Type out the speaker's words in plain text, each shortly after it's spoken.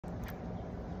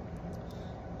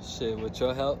Shit, with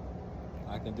your help,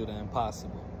 I can do the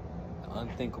impossible, the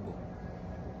unthinkable.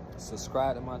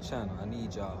 Subscribe to my channel. I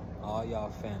need y'all, all y'all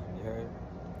fam, you heard?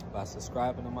 By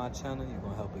subscribing to my channel, you're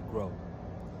gonna help it grow.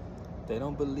 They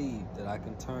don't believe that I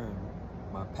can turn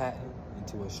my patent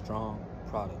into a strong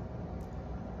product.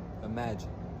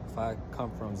 Imagine if I come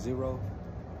from zero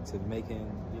to making,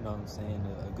 you know what I'm saying,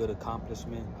 a good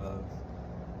accomplishment of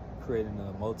creating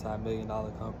a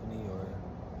multi-million-dollar company, or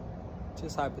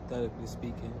just hypothetically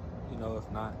speaking, you know, if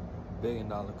not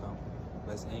billion-dollar company.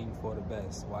 Let's aim for the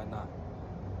best. Why not?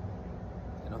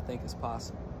 I don't think it's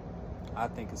possible. I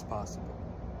think it's possible.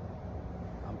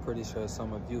 I'm pretty sure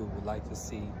some of you would like to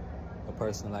see a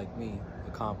person like me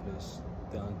accomplish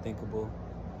the unthinkable,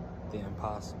 the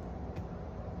impossible.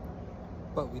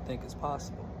 But we think it's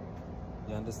possible.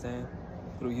 You understand?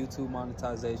 Through YouTube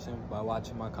monetization, by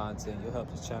watching my content, you'll help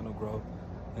this channel grow.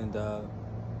 And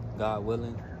God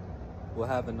willing, we'll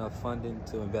have enough funding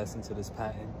to invest into this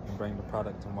patent and bring the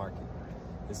product to market.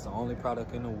 It's the only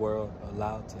product in the world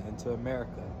allowed to enter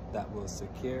America that will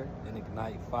secure and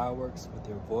ignite fireworks with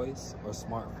your voice or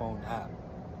smartphone app.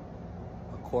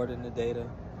 According to data,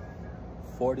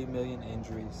 40 million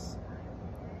injuries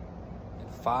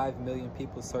and 5 million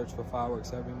people search for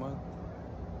fireworks every month.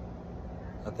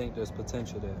 I think there's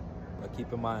potential there. But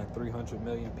keep in mind, 300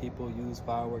 million people use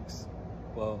fireworks,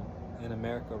 well, in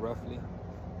America roughly.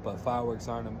 But fireworks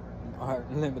aren't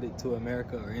limited to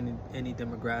America or any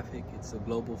demographic. It's a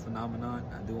global phenomenon.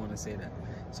 I do want to say that.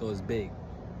 So it's big.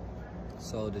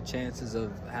 So the chances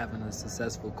of having a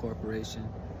successful corporation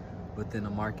within a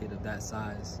market of that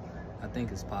size, I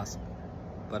think it's possible.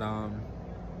 But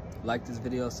like this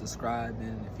video, subscribe,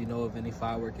 and if you know of any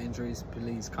firework injuries,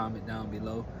 please comment down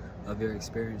below of your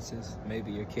experiences.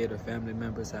 Maybe your kid or family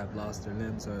members have lost their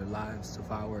limbs or lives to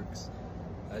fireworks.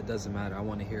 It doesn't matter. I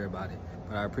want to hear about it.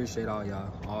 But I appreciate all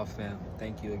y'all, all fam.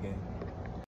 Thank you again.